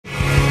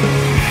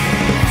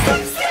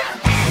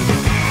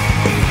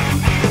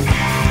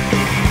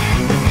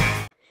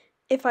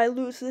If I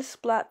lose this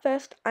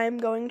Splatfest, I am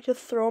going to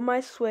throw my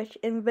Switch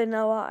in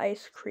vanilla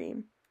ice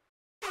cream.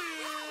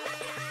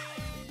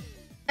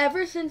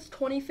 Ever since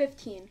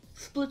 2015,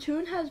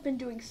 Splatoon has been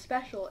doing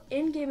special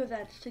in-game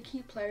events to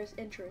keep players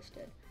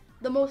interested.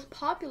 The most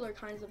popular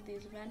kinds of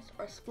these events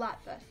are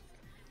Splatfest,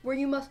 where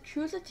you must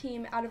choose a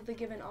team out of the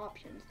given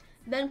options,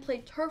 then play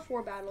turf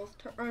war battles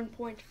to earn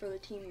points for the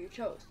team you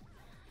chose.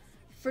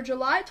 For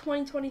July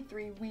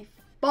 2023, we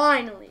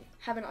finally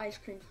have an ice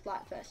cream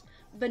Splatfest.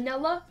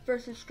 Vanilla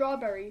versus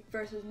strawberry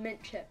versus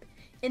mint chip.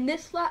 In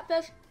this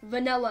Splatfest,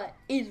 vanilla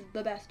is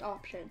the best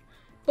option.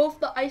 Both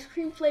the ice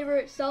cream flavor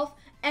itself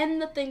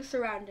and the things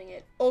surrounding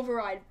it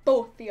override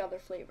both the other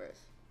flavors.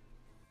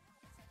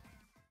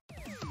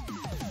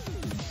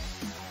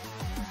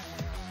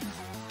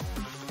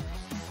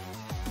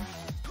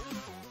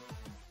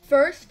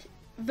 First,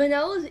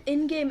 vanilla's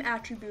in-game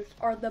attributes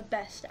are the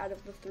best out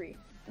of the three.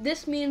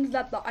 This means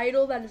that the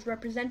idol that is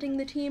representing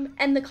the team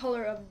and the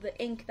color of the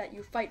ink that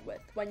you fight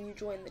with when you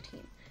join the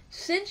team.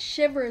 Since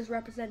Shiver is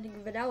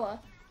representing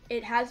vanilla,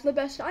 it has the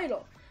best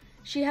idol.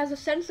 She has a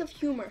sense of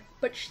humor,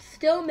 but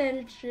still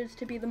manages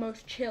to be the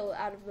most chill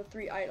out of the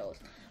three idols.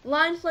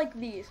 Lines like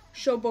these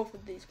show both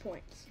of these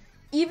points.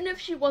 Even if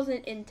she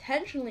wasn't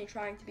intentionally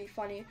trying to be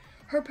funny,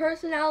 her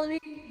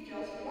personality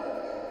just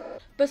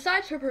works.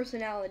 Besides her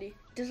personality,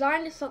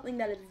 design is something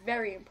that is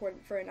very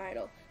important for an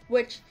idol,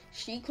 which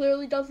she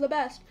clearly does the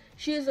best.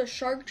 She is a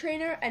shark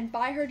trainer, and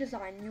by her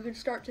design, you can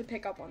start to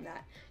pick up on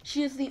that.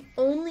 She is the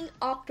only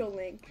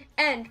Octoling,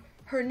 and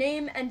her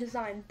name and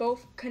design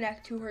both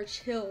connect to her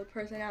chill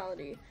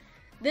personality.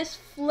 This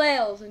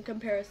flails in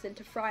comparison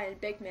to Frye and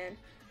Big Man,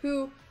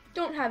 who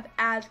don't have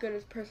as good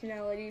as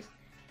personalities,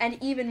 and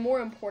even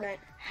more important,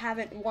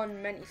 haven't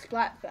won many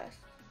Splatfests.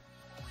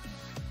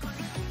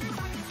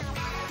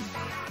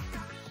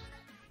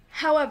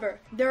 However,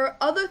 there are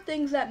other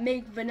things that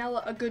make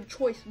vanilla a good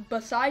choice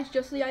besides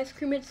just the ice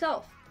cream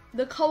itself.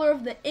 The color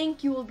of the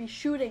ink you will be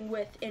shooting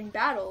with in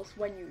battles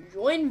when you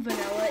join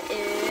vanilla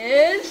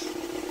is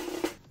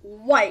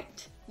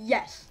white.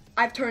 Yes,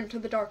 I've turned to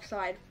the dark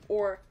side,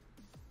 or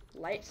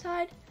light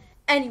side?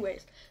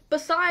 Anyways,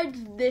 besides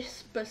this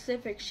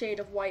specific shade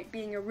of white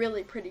being a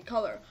really pretty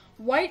color,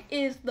 white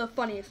is the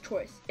funniest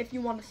choice if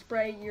you want to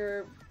spray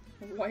your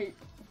white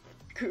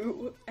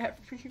goo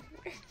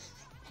everywhere.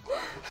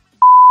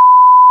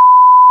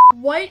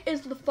 White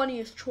is the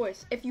funniest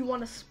choice if you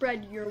want to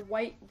spread your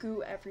white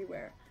goo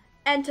everywhere.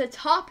 And to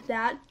top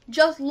that,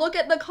 just look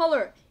at the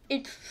color.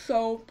 It's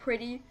so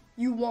pretty.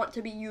 You want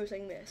to be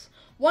using this.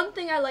 One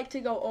thing I like to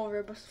go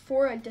over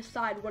before I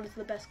decide what is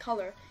the best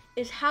color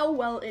is how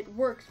well it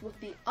works with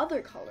the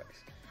other colors.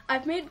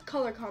 I've made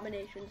color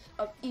combinations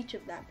of each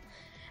of them,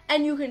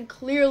 and you can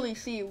clearly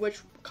see which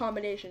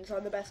combinations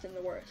are the best and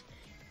the worst.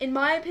 In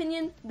my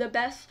opinion, the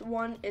best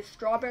one is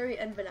strawberry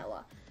and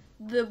vanilla.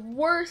 The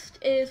worst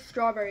is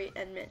strawberry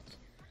and mint.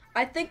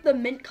 I think the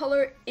mint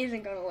color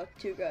isn't going to look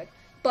too good,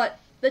 but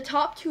the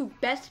top two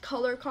best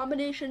color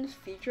combinations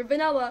feature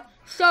vanilla,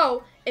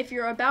 so if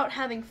you're about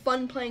having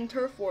fun playing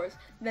turf wars,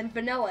 then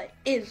vanilla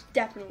is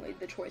definitely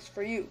the choice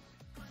for you.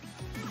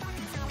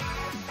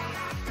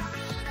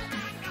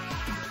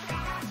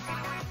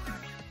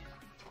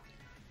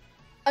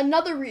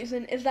 Another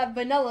reason is that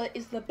vanilla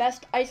is the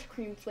best ice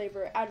cream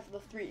flavor out of the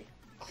three.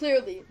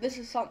 Clearly, this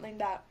is something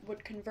that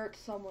would convert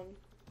someone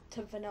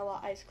to Vanilla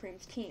Ice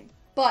Cream's team,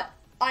 but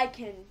I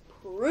can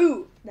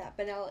prove that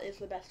vanilla is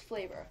the best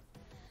flavor.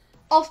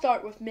 I'll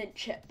start with mint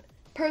chip.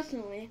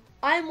 Personally,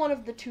 I am one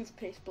of the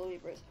toothpaste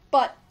believers,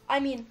 but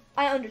I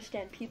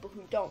understand people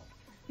who don't.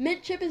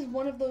 Mint chip is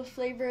one of those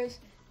flavors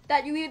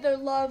that you either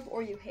love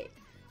or you hate,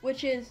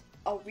 which is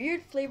a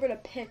weird flavor to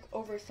pick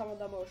over some of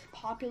the most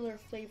popular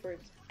flavors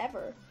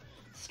ever.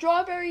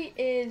 Strawberry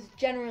is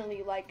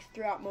generally liked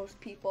throughout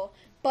most people,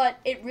 but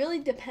it really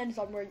depends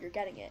on where you're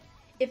getting it.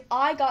 If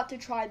I got to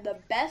try the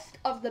best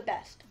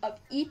of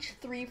each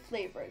three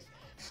flavors,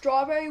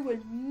 strawberry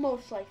would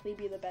most likely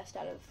be the best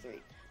out of the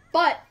three.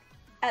 But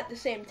at the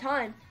same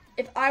time,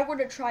 if I were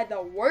to try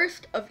the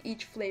worst of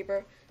each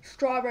flavor,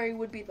 strawberry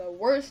would be the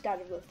worst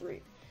out of the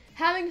three.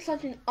 Having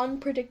such an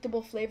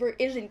unpredictable flavor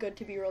isn't good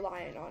to be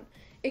reliant on.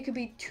 It could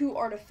be too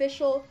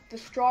artificial, the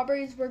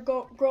strawberries were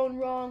grown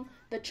wrong,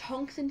 the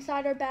chunks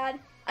inside are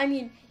bad.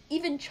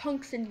 Even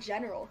chunks in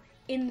general.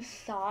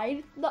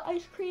 Inside the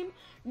ice cream,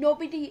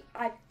 nobody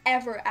I've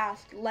ever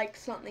asked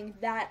likes something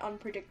that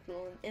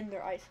unpredictable in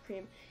their ice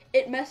cream.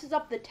 It messes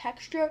up the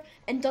texture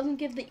and doesn't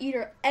give the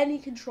eater any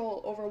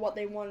control over what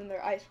they want in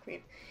their ice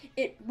cream.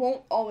 It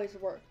won't always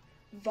work.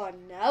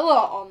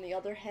 Vanilla, on the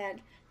other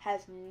hand,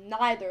 has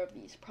neither of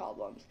these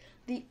problems.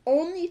 The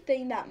only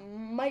thing that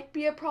might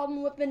be a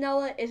problem with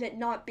vanilla is it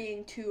not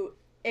being too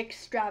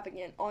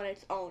extravagant on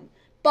its own.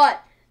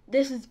 But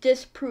this is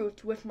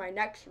disproved with my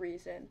next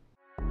reason.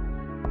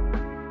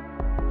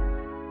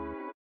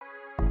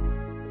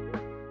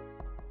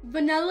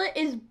 Vanilla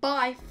is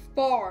by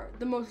far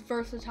the most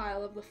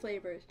versatile of the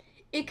flavors.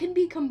 It can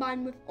be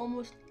combined with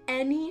almost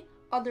any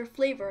other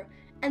flavor,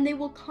 and they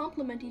will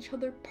complement each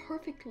other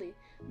perfectly.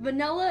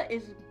 Vanilla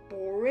is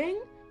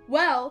boring?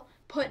 Well,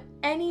 put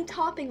any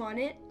topping on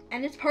it,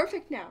 and it's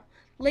perfect now.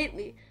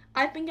 Lately,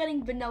 I've been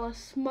getting vanilla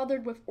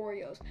smothered with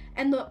Oreos,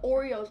 and the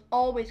Oreos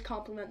always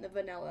complement the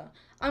vanilla.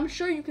 I'm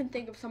sure you can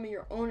think of some of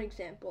your own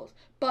examples,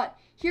 but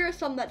here are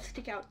some that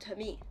stick out to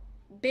me.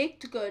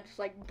 Baked goods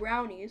like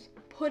brownies,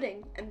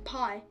 pudding, and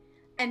pie,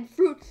 and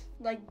fruits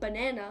like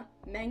banana,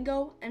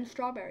 mango, and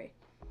strawberry.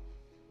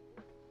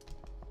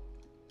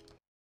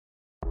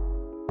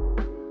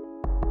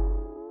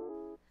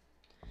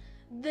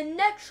 The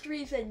next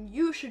reason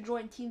you should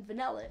join Team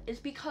Vanilla is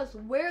because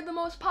we're the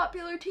most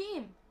popular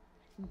team.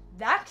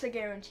 That's a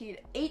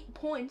guaranteed 8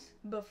 points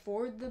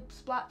before the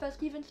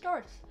Splatfest even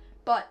starts.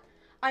 But,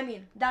 I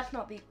mean, that's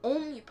not the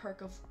only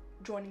perk of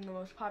joining the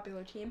most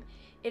popular team.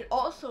 It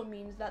also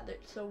means that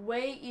it's a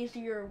way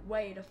easier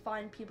way to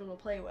find people to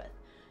play with.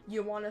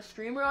 You want a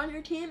streamer on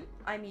your team?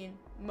 I mean,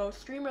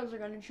 most streamers are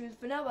going to choose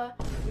Vanilla.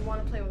 You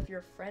want to play with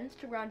your friends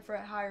to grind for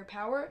a higher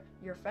power?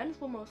 Your friends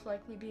will most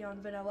likely be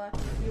on Vanilla.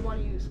 You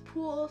want to use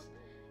pools?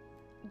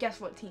 Guess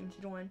what team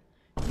to join?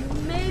 You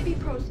may be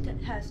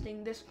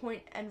protesting this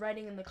point and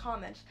writing in the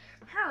comments,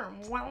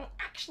 well,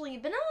 actually,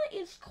 vanilla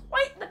is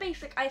quite the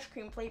basic ice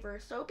cream flavor,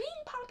 so being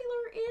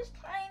popular is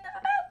kind of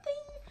a bad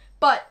thing.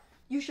 But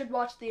you should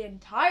watch the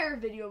entire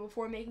video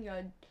before making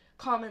a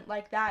comment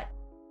like that.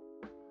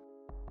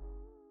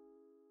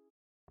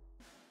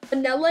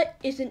 Vanilla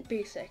isn't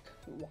basic.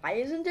 Why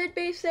isn't it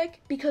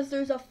basic? Because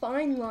there's a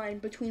fine line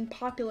between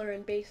popular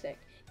and basic.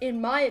 In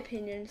my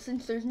opinion,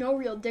 since there's no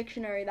real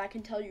dictionary that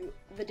can tell you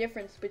the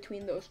difference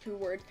between those two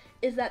words,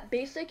 is that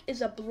basic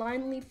is a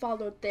blindly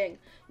followed thing,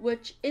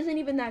 which isn't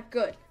even that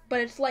good, but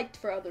it's liked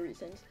for other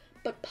reasons.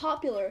 But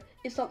popular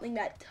is something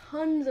that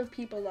tons of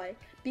people like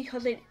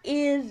because it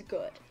is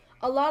good.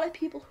 A lot of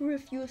people who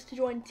refuse to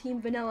join Team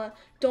Vanilla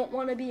don't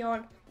want to be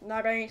on the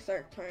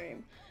basic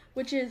team,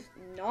 which is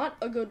not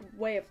a good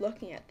way of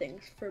looking at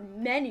things for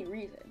many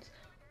reasons.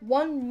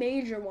 One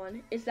major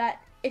one is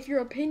that if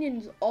your opinion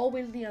is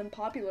always the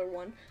unpopular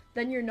one,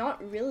 then you're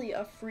not really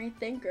a free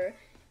thinker.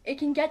 It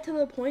can get to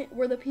the point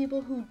where the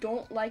people who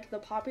don't like the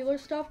popular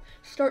stuff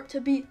start to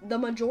be the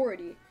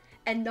majority,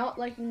 and not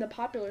liking the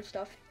popular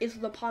stuff is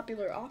the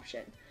popular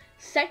option.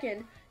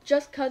 Second,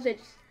 just because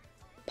it's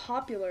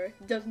popular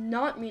does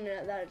not mean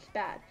that it's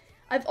bad.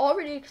 I've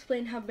already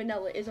explained how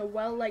vanilla is a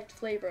well-liked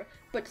flavor,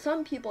 but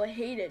some people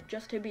hate it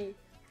just to be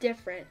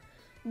different.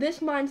 This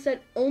mindset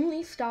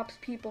only stops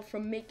people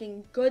from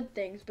making good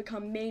things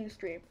become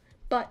mainstream.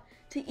 But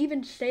to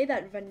even say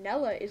that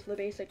vanilla is the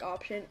basic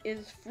option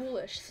is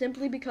foolish,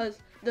 simply because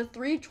the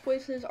three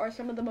choices are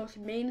some of the most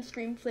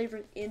mainstream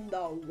flavors in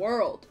the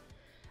world.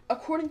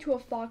 According to a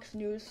Fox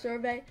News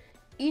survey,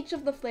 each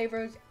of the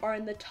flavors are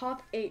in the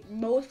top 8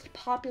 most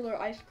popular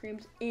ice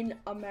creams in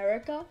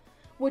America,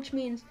 which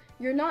means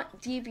you're not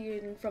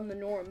deviating from the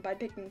norm by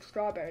picking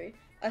strawberry,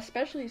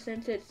 especially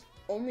since it's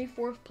only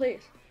 4th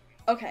place.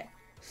 Okay.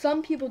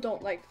 Some people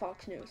don't like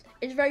Fox News.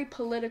 It's very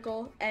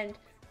political, and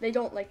they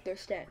don't like their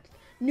stance.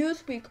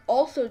 Newsweek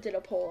also did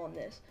a poll on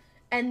this,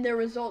 and their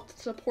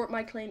results support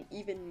my claim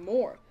even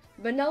more.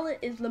 Vanilla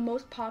is the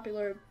most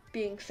popular,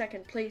 being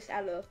 2nd place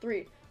out of the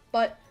 3,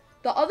 but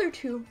the other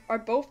 2 are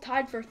both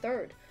tied for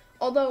 3rd.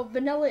 Although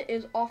vanilla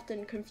is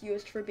often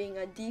confused for being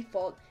a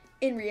default,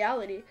 in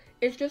reality,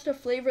 it's just a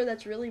flavor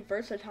that's really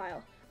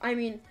versatile. I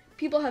mean,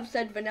 people have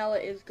said vanilla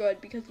is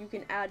good because you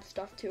can add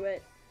stuff to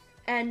it,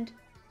 and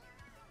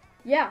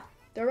yeah,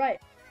 they're right.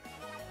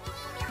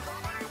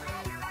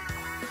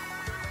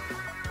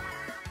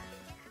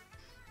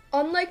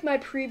 Unlike my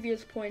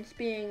previous points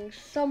being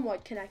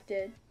somewhat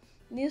connected,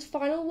 these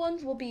final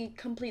ones will be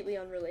completely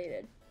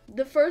unrelated.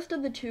 The first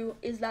of the two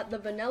is that the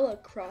vanilla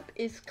crop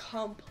is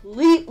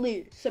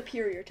completely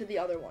superior to the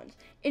other ones.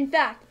 In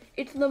fact,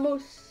 it's the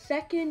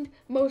second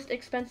most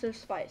expensive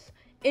spice.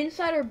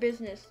 Insider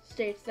Business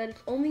states that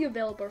it's only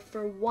available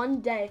for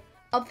 1 day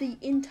of the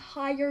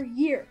entire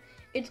year.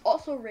 It's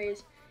also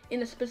raised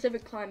in a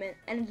specific climate,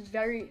 and it's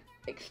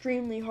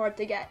extremely hard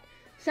to get.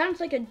 Sounds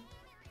like a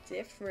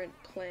different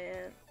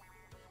plant.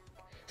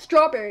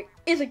 Strawberry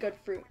is a good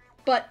fruit,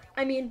 but,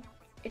 I mean,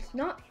 it's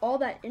not all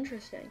that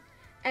interesting.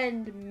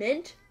 And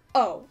mint?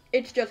 Oh,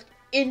 it's just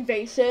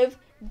invasive.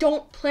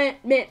 Don't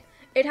plant mint.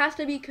 It has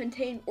to be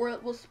contained or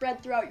it will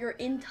spread throughout your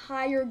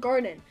entire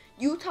garden.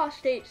 Utah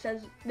State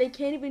says they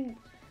can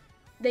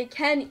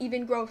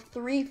even grow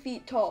 3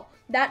 feet tall.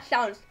 That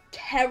sounds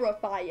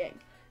terrifying.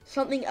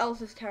 Something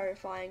else is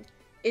terrifying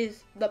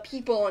is the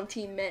people on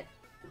Team Mint.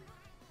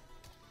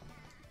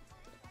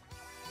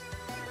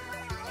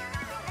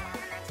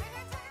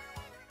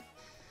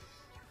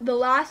 The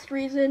last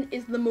reason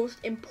is the most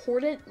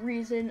important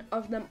reason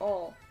of them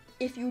all.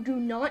 If you do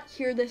not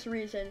hear this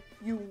reason,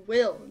 you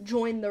will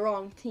join the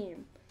wrong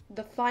team.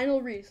 The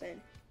final reason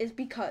is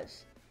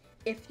because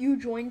if you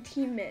join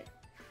Team Mint,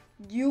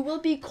 you will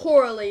be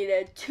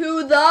correlated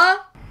to the...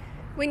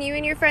 When you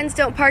and your friends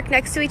don't park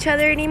next to each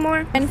other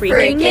anymore. And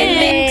freaking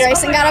Mint.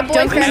 Grayson got a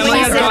boyfriend. When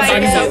you have a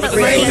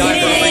boyfriend.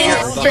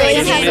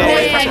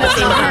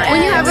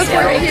 When you have a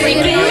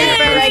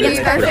boyfriend.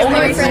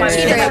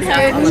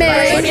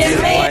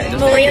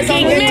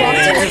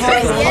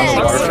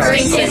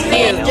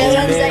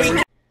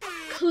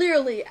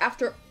 Clearly,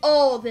 after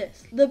all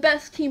this, the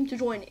best team to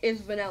join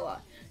is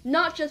Vanilla.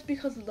 Not just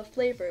because of the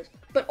flavors,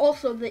 but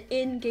also the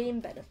in-game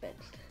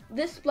benefits.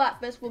 This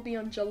Splatfest will be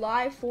on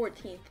July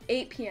 14th,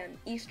 8 p.m.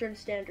 Eastern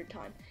Standard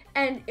Time,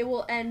 and it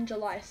will end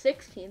July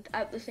 16th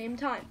at the same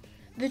time.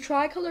 The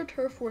Tricolor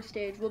Turf War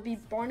stage will be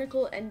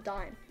Barnacle and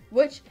Dime,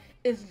 which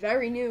is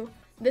very new.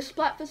 This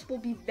Splatfest will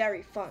be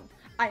very fun.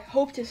 I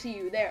hope to see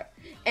you there,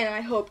 and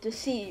I hope to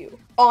see you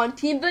on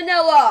Team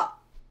Vanilla!